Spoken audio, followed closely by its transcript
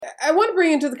I want to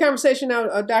bring into the conversation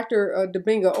now Dr.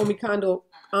 Dibinga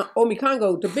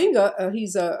Omikongo Dibinga.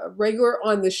 He's a regular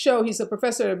on the show. He's a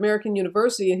professor at American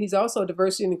University, and he's also a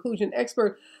diversity and inclusion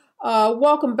expert.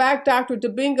 Welcome back, Dr.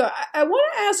 Dibinga. I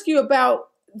want to ask you about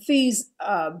these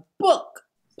book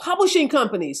publishing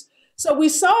companies. So we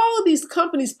saw these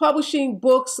companies publishing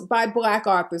books by Black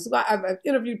authors. I've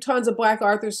interviewed tons of Black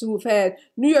authors who have had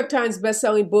New York Times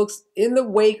bestselling books in the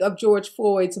wake of George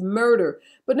Floyd's murder.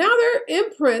 But now there are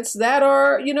imprints that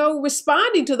are,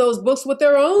 responding to those books with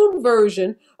their own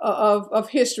version of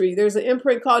history. There's an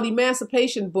imprint called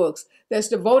Emancipation Books that's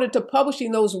devoted to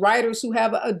publishing those writers who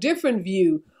have a different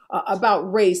view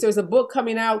about race. There's a book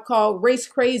coming out called Race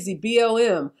Crazy,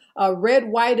 BLM, Red,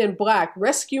 White, and Black,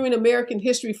 Rescuing American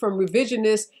History from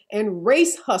Revisionists and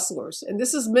Race Hustlers. And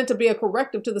this is meant to be a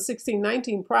corrective to the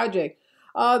 1619 Project.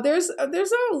 There's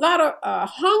a lot of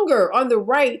hunger on the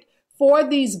right for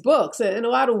these books, and a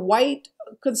lot of white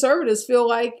conservatives feel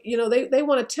like, they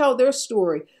want to tell their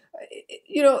story.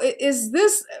 Is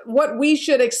this what we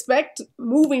should expect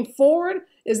moving forward?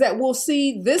 Is that we'll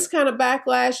see this kind of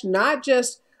backlash, not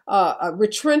just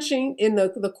retrenching in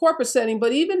the corporate setting,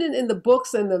 but even in the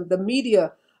books and the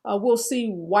media, we'll see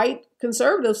white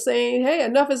conservatives saying, hey,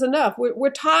 enough is enough.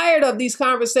 We're tired of these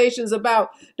conversations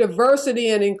about diversity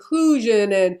and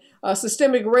inclusion and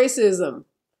systemic racism.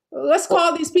 Let's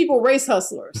call these people race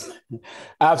hustlers.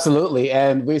 Absolutely.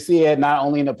 And we see it not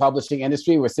only in the publishing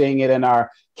industry, we're seeing it in our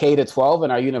K to 12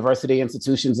 and our university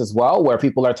institutions as well, where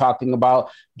people are talking about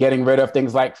getting rid of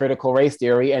things like critical race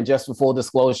theory. And just for full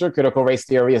disclosure, critical race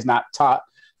theory is not taught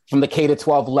from the K to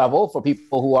 12 level for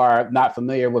people who are not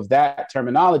familiar with that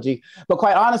terminology. But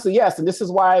quite honestly, yes. And this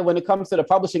is why when it comes to the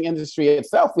publishing industry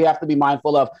itself, we have to be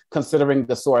mindful of considering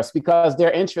the source, because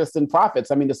their interest in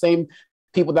profits. I mean, the same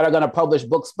people that are going to publish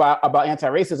books about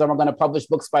anti-racism are going to publish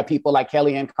books by people like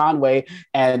Kellyanne Conway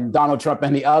and Donald Trump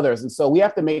and the others. And so we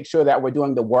have to make sure that we're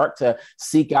doing the work to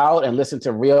seek out and listen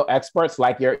to real experts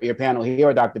like your panel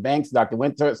here, Dr. Banks, Dr.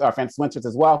 Winters, Francis Winters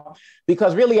as well.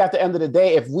 Because really, at the end of the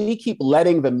day, if we keep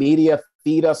letting the media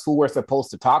feed us who we're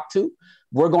supposed to talk to,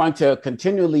 we're going to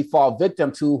continually fall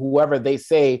victim to whoever they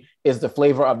say is the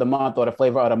flavor of the month or the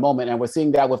flavor of the moment. And we're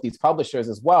seeing that with these publishers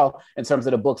as well, in terms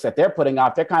of the books that they're putting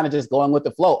out. They're kind of just going with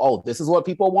the flow. Oh, this is what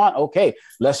people want. Okay,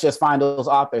 let's just find those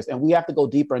authors. And we have to go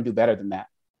deeper and do better than that.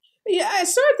 Yeah, I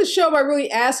started the show by really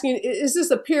asking, is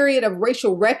this a period of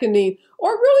racial reckoning,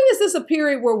 or really is this a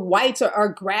period where whites are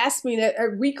grasping at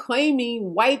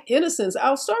reclaiming white innocence?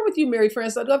 I'll start with you, Mary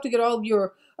Frances. I'd love to get all of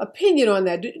your opinion on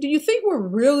that. Do you think we're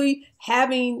really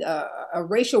having a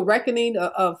racial reckoning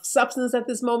of substance at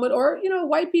this moment? Or,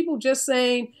 white people just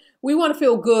saying, we want to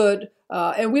feel good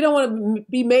and we don't want to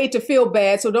be made to feel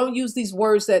bad, so don't use these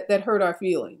words that hurt our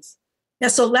feelings? Yeah,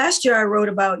 so last year I wrote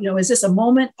about, is this a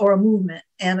moment or a movement?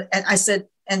 And I said,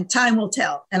 and time will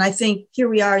tell. And I think here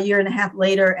we are a year and a half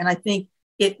later, and I think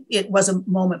it was a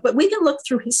moment. But we can look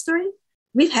through history.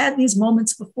 We've had these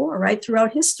moments before, right,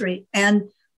 throughout history. And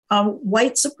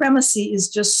white supremacy is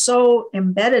just so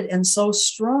embedded and so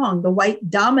strong, the white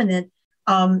dominant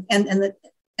and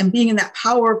being in that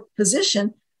power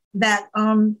position, that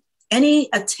any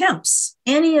attempts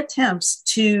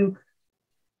to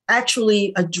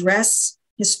actually address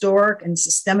historic and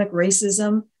systemic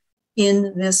racism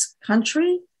in this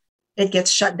country, it gets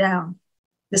shut down.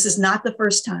 This is not the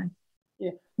first time.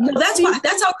 Yeah.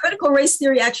 That's how critical race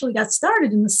theory actually got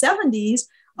started in the 70s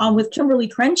with Kimberly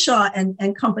Crenshaw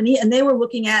and company. And they were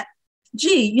looking at,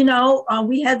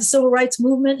 we had the civil rights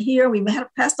movement here. We had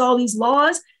passed all these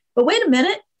laws, but wait a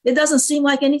minute, it doesn't seem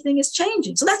like anything is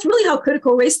changing. So that's really how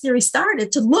critical race theory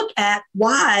started, to look at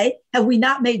why have we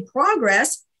not made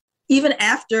progress even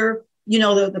after,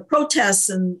 the protests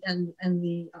and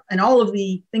all of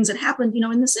the things that happened,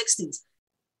 in the 60s.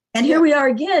 And here we are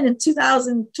again in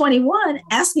 2021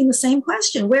 asking the same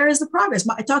question. Where is the progress?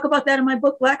 I talk about that in my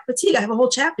book, Black Fatigue. I have a whole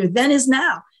chapter, Then is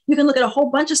Now. You can look at a whole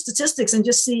bunch of statistics and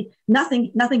just see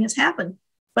nothing has happened.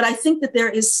 But I think that there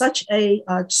is such a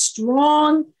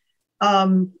strong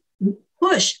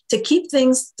push to keep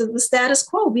things to the status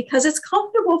quo because it's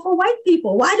comfortable for white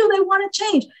people. Why do they want to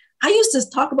change? I used to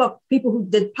talk about people who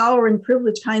did power and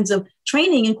privilege kinds of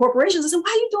training in corporations. I said, why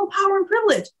are you doing power and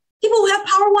privilege? People who have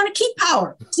power want to keep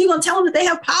power. So you're going to tell them that they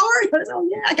have power? You're going to say, oh,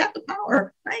 yeah, I got the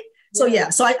power, right? So,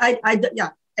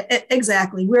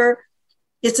 exactly.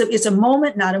 It's a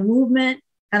moment, not a movement.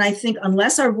 And I think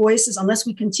unless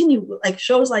we continue, like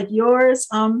shows like yours,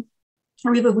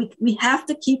 Ariba, we have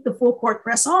to keep the full court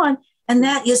press on. And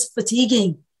that is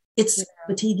fatiguing. It's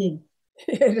fatiguing.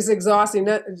 It is exhausting,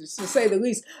 to say the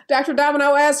least. Dr. Dobbin,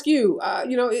 I'll ask you,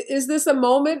 is this a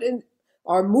moment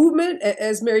our movement,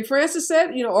 as Mary Frances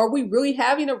said, are we really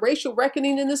having a racial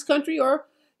reckoning in this country, or,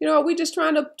 are we just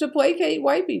trying to placate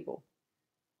white people?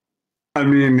 I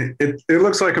mean, it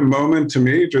looks like a moment to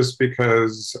me, just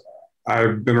because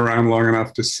I've been around long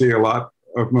enough to see a lot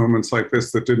of moments like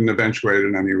this that didn't eventuate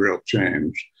in any real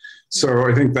change. So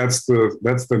I think that's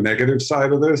the negative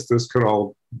side of this. This could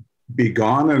all be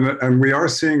gone, and we are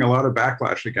seeing a lot of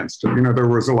backlash against it. There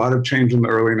was a lot of change in the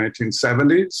early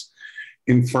 1970s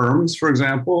in firms, for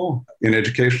example, in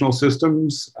educational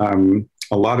systems.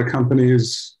 A lot of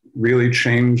companies really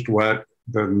changed what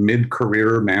the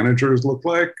mid-career managers looked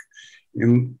like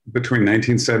in between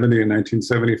 1970 and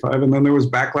 1975, and then there was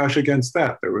backlash against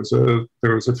that. There was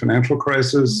a financial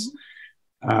crisis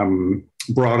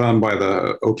brought on by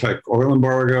the OPEC oil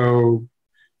embargo.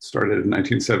 Started in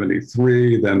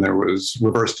 1973. Then there was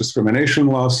reverse discrimination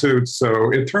lawsuits.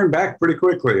 So it turned back pretty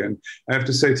quickly, and I have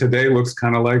to say today looks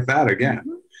kind of like that again.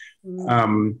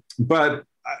 But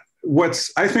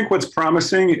I think what's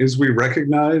promising is we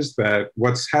recognize that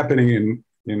what's happening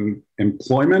in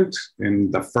employment, in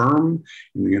the firm,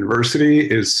 in the university,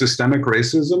 is systemic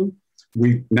racism.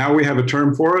 Now we have a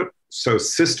term for it. So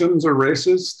systems are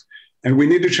racist, and we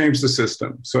need to change the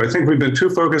system. So I think we've been too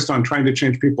focused on trying to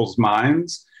change people's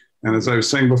minds. And as I was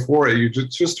saying before,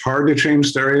 it's just hard to change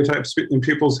stereotypes in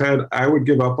people's head. I would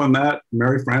give up on that.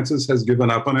 Mary Frances has given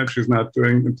up on it. She's not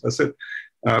doing implicit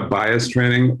bias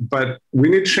training, but we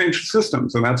need to change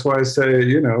systems. And that's why I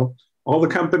say, all the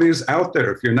companies out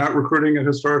there, if you're not recruiting at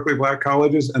historically Black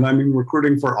colleges, and I mean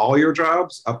recruiting for all your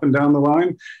jobs up and down the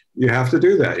line, you have to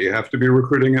do that. You have to be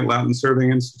recruiting at Latin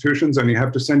serving institutions, and you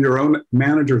have to send your own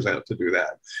managers out to do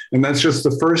that. And that's just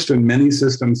the first in many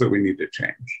systems that we need to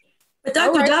change. But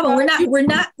Dr. Dava,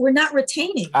 we're not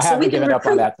retaining. I haven't given up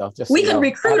on that though. We can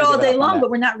recruit all day long, but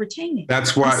we're not retaining.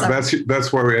 That's why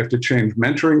we have to change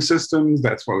mentoring systems.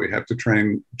 That's why we have to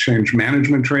change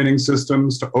management training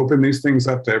systems to open these things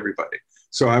up to everybody.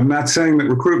 So I'm not saying that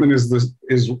recruitment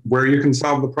is where you can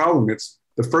solve the problem. It's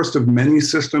the first of many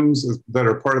systems that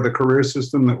are part of the career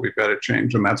system that we've got to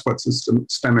change, and that's what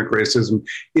systemic racism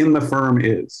in the firm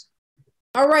is.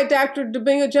 All right, Dr.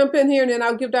 Dibinga, jump in here, and then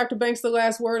I'll give Dr. Banks the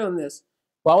last word on this.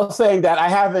 Well, I was saying that I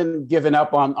haven't given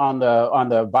up on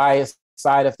the bias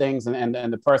side of things and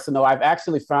the personal. I've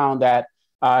actually found that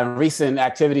recent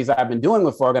activities I've been doing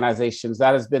with organizations,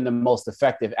 that has been the most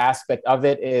effective aspect of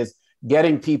it, is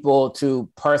getting people to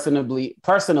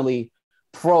personally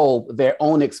probe their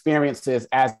own experiences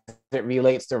as it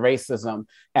relates to racism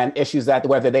and issues that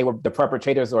whether they were the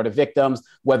perpetrators or the victims,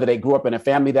 whether they grew up in a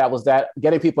family that was that,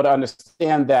 getting people to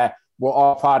understand that we're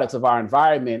all products of our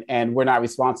environment and we're not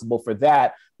responsible for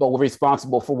that, but we're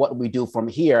responsible for what we do from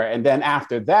here. And then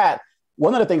after that,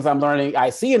 one of the things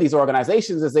I see in these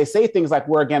organizations is they say things like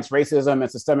we're against racism and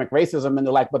systemic racism, and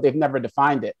they're like, but they've never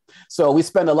defined it. So we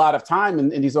spend a lot of time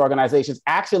in these organizations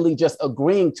actually just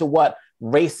agreeing to what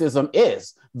racism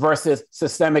is versus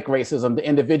systemic racism, the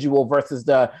individual versus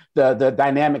the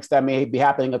dynamics that may be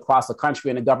happening across the country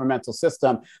in a governmental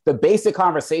system. The basic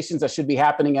conversations that should be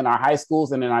happening in our high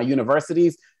schools and in our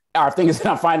universities are things that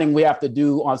I'm finding we have to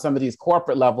do on some of these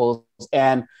corporate levels.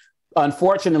 And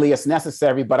unfortunately, it's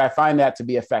necessary, but I find that to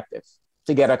be effective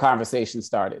to get a conversation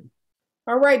started.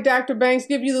 All right, Dr. Banks,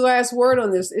 give you the last word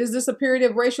on this. Is this a period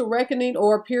of racial reckoning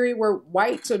or a period where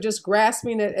whites are just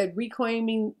grasping at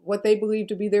reclaiming what they believe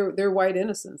to be their white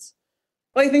innocence?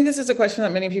 Well, I think this is a question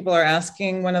that many people are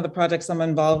asking. One of the projects I'm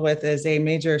involved with is a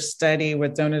major study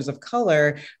with donors of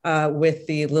color with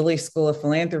the Lilly School of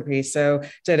Philanthropy. So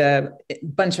did a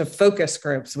bunch of focus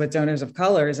groups with donors of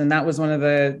colors. And that was one of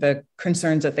the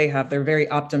concerns that they have. They're very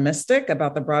optimistic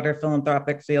about the broader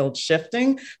philanthropic field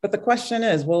shifting. But the question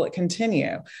is, will it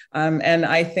continue? And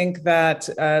I think that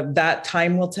that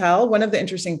time will tell. One of the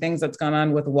interesting things that's gone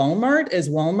on with Walmart is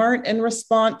Walmart, in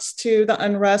response to the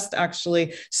unrest,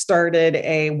 actually started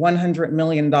a $100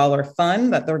 million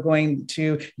fund that they're going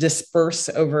to disperse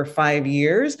over 5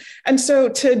 years. And so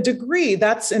to a degree,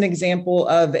 that's an example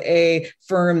of a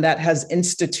firm that has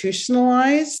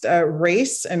institutionalized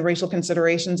race and racial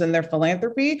considerations in their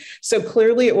philanthropy. So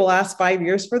clearly it will last 5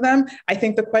 years for them. I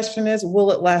think the question is,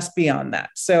 will it last beyond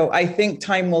that? So I think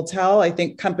time will tell. I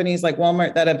think companies like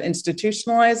Walmart that have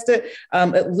institutionalized it,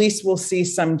 at least we'll see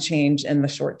some change in the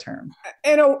short term.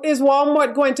 And is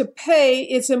Walmart going to pay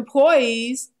its employees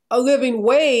a living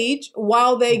wage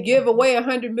while they give away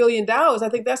 $100 million? I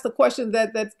think that's the question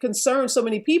that concerns so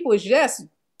many people. Is yes,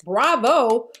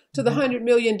 bravo to the $100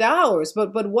 million,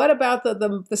 but what about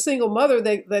the single mother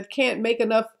that can't make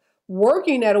enough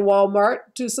working at a Walmart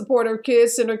to support her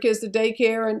kids, send her kids to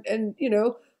daycare, and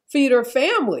feed her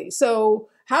family? So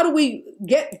how do we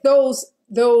get those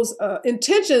those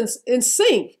intentions in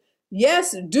sync.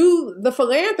 Yes, do the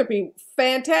philanthropy,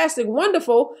 fantastic,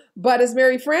 wonderful. But as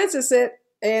Mary Frances said,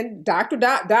 and Dr.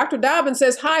 Dobbin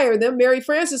says, hire them. Mary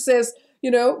Frances says,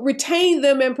 retain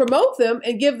them and promote them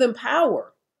and give them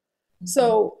power.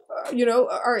 So,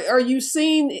 are you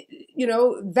seeing,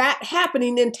 that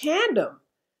happening in tandem?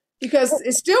 Because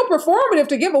it's still performative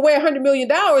to give away $100 million,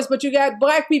 but you got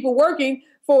Black people working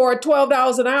for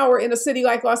 $12 an hour in a city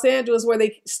like Los Angeles where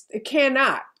they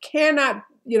cannot, rent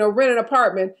an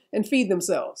apartment and feed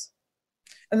themselves.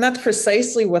 And that's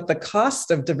precisely what the cost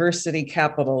of diversity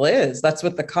capital is. That's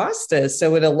what the cost is.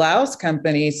 So it allows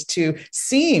companies to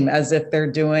seem as if they're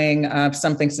doing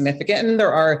something significant. And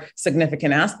there are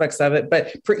significant aspects of it,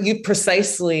 but you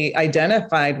precisely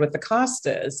identified what the cost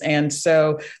is. And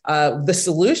so the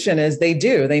solution is they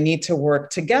need to work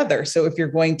together. So if you're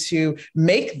going to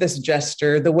make this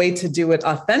gesture, the way to do it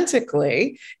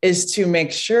authentically is to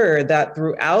make sure that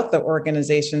throughout the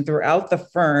organization, throughout the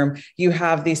firm, you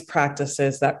have these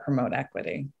practices that promote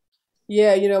equity.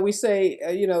 Yeah, we say,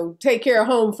 take care of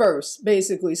home first,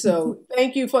 basically. So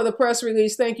thank you for the press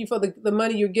release. Thank you for the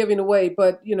money you're giving away.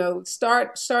 But,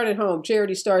 start at home.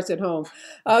 Charity starts at home.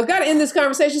 Got to end this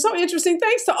conversation. So interesting.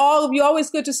 Thanks to all of you. Always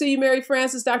good to see you, Mary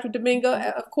Frances, Dr.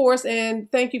 Dominga, of course. And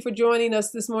thank you for joining us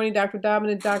this morning, Dr.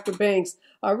 Dobbin and Dr. Banks.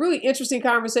 A really interesting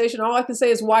conversation. All I can say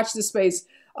is watch this space.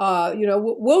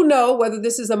 We'll know whether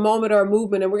this is a moment or a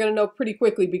movement, and we're going to know pretty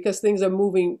quickly because things are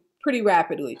moving pretty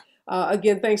rapidly.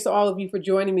 Again, thanks to all of you for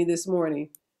joining me this morning.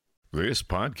 This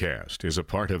podcast is a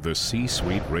part of the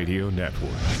C-Suite Radio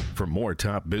Network. For more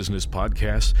top business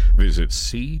podcasts, visit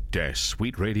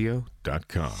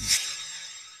c-suiteradio.com.